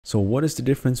So what is the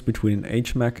difference between an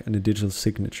HMAC and a digital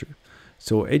signature?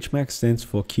 So HMAC stands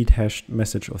for Keyed Hashed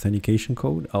Message Authentication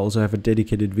Code. I also have a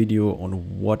dedicated video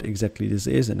on what exactly this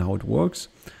is and how it works.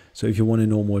 So if you want to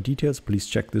know more details, please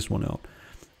check this one out.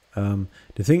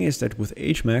 The thing is that with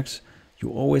HMACs,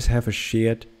 you always have a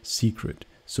shared secret.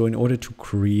 So in order to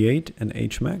create an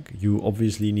HMAC, you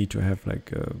obviously need to have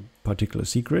like a particular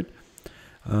secret.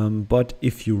 But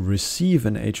if you receive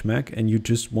an HMAC and you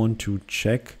just want to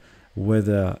check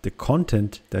whether the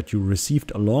content that you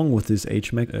received along with this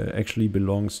HMAC actually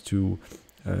belongs to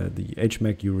the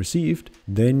HMAC you received,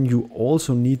 then you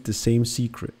also need the same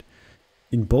secret.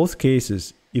 In both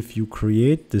cases, if you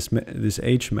create this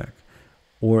HMAC,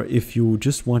 or if you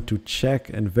just want to check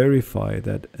and verify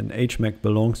that an HMAC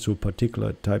belongs to a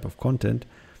particular type of content,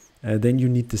 then you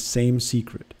need the same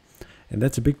secret. And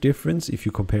that's a big difference if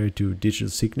you compare it to digital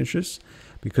signatures,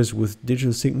 because with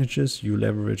digital signatures, you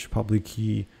leverage public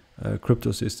key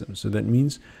crypto systems. So that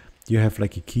means you have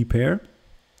like a key pair,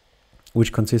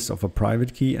 which consists of a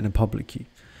private key and a public key.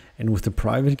 And with the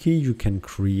private key, you can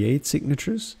create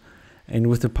signatures. And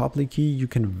with the public key, you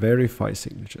can verify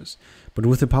signatures. But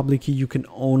with the public key, you can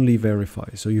only verify,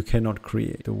 so you cannot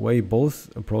create. The way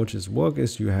both approaches work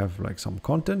is you have like some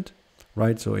content,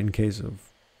 right? So in case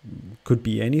of, could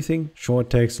be anything, short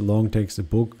text, long text, a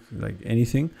book, like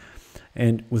anything.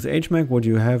 And with HMAC, what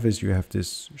you have is you have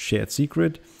this shared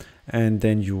secret, and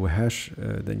then you hash,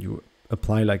 then you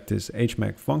apply like this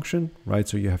HMAC function, right?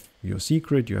 So you have your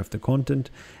secret, you have the content,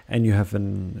 and you have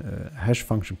an hash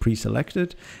function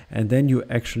pre-selected, and then you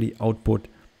actually output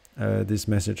this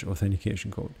message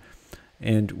authentication code.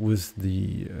 And with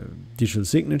the digital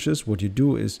signatures, what you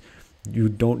do is you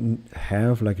don't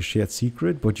have like a shared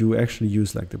secret, but you actually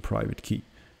use like the private key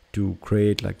to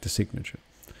create like the signature.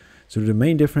 So the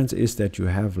main difference is that you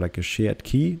have like a shared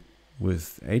key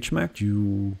with HMAC.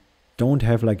 You don't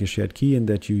have like a shared key, and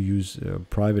that you use a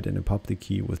private and a public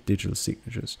key with digital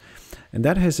signatures. And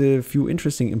that has a few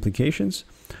interesting implications.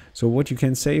 So what you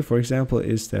can say, for example,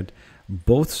 is that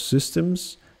both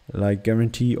systems like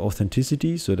guarantee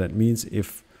authenticity. So that means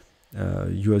if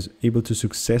you are able to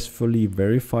successfully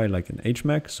verify like an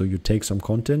HMAC, so you take some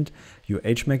content, you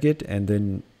HMAC it, and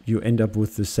then you end up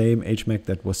with the same HMAC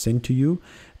that was sent to you,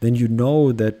 then you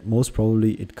know that most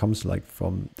probably it comes like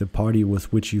from the party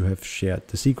with which you have shared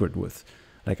the secret with,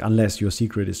 like unless your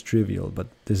secret is trivial, but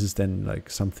this is then like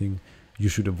something you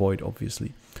should avoid,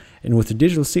 obviously. And with the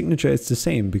digital signature, it's the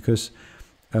same, because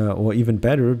or even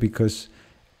better, because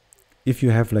if you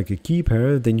have like a key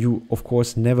pair, then you of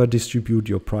course never distribute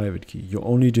your private key, you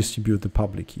only distribute the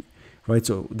public key, right?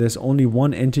 So there's only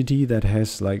one entity that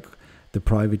has like the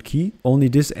private key. Only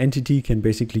this entity can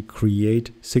basically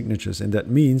create signatures, and that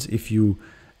means if you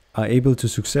are able to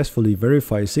successfully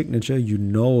verify a signature, you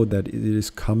know that it is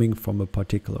coming from a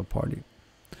particular party.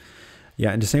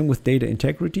 Yeah, and the same with data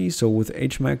integrity. So with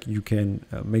HMAC, you can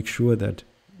make sure that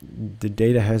the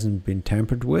data hasn't been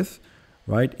tampered with,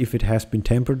 right? If it has been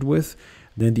tampered with,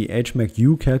 then the HMAC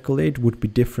you calculate would be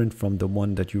different from the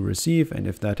one that you receive, and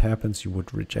if that happens, you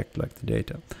would reject like the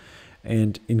data.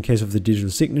 And in case of the digital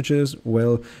signatures,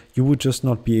 well, you would just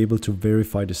not be able to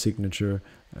verify the signature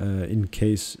in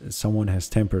case someone has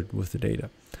tampered with the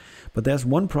data. But there's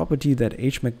one property that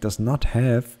HMAC does not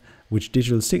have, which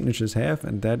digital signatures have,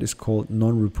 and that is called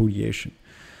non-repudiation.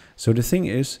 So the thing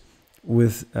is,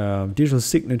 with digital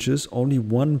signatures, only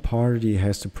one party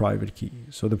has the private key.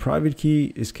 So the private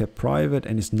key is kept private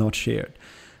and is not shared.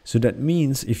 So that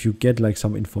means if you get like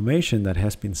some information that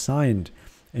has been signed,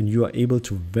 and you are able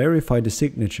to verify the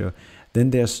signature, then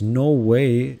there's no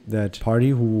way that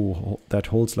party that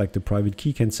holds like the private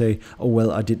key can say, oh,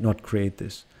 well, I did not create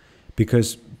this.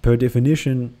 Because per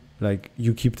definition, like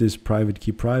you keep this private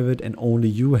key private and only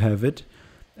you have it.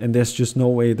 And there's just no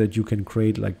way that you can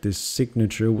create like this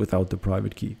signature without the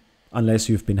private key, unless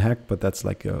you've been hacked, but that's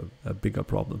like a bigger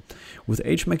problem. With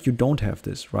HMAC, you don't have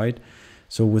this, right?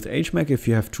 So with HMAC, if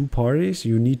you have two parties,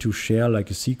 you need to share like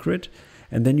a secret,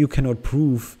 and then you cannot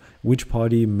prove which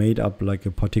party made up like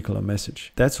a particular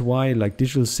message. That's why like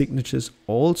digital signatures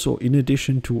also, in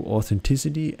addition to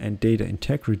authenticity and data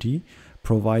integrity,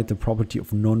 provide the property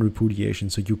of non-repudiation.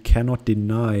 So you cannot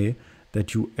deny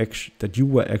that you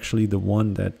were actually the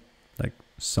one that like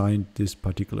signed this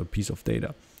particular piece of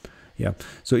data. Yeah.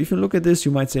 So if you look at this,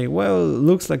 you might say, well,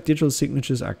 looks like digital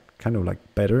signatures are kind of like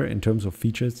better in terms of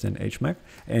features than HMAC.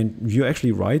 And you're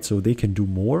actually right. So they can do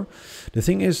more. The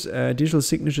thing is, digital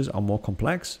signatures are more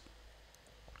complex,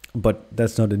 but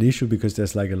that's not an issue because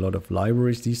there's like a lot of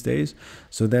libraries these days.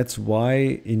 So that's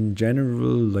why in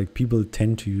general, like people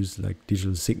tend to use like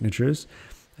digital signatures.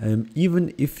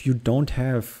 Even if you don't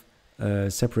have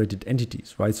separated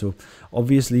entities, right? So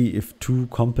obviously, if two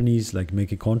companies like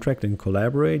make a contract and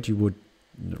collaborate, you would,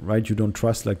 right? You don't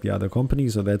trust like the other company,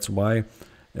 so that's why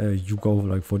you go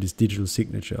like for this digital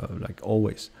signature, like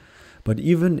always. But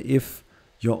even if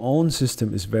your own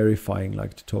system is verifying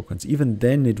like the tokens, even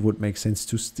then it would make sense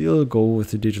to still go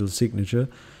with the digital signature,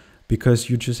 because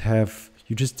you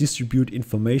just distribute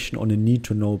information on a need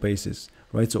to know basis,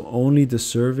 right? So only the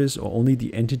service or only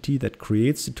the entity that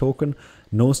creates the token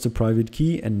knows the private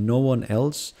key, and no one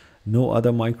else, no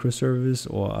other microservice,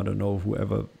 or I don't know,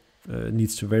 whoever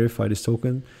needs to verify this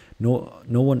token, no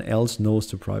one else knows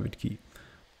the private key.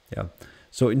 Yeah.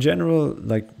 So in general,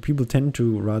 like, people tend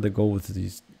to rather go with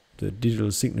the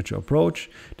digital signature approach.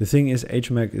 The thing is,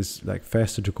 HMAC is like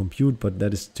faster to compute, but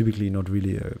that is typically not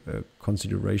really a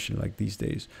consideration like these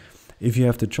days. If you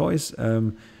have the choice,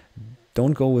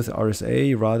 don't go with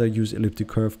RSA, rather use elliptic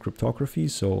curve cryptography,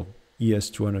 so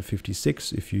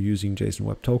ES256 if you're using JSON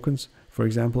Web Tokens, for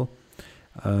example,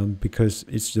 because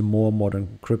it's the more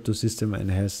modern crypto system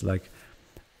and has like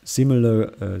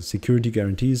similar security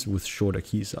guarantees with shorter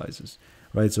key sizes,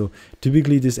 right? So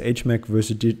typically this HMAC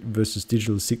versus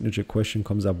digital signature question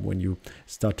comes up when you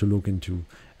start to look into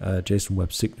JSON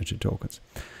Web Signature tokens.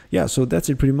 Yeah, so that's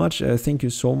it pretty much. Thank you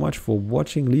so much for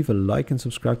watching. Leave a like and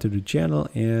subscribe to the channel,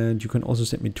 and you can also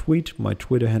send me a tweet. My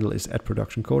Twitter handle is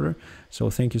 @productioncoder. So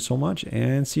thank you so much,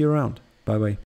 and see you around. Bye bye.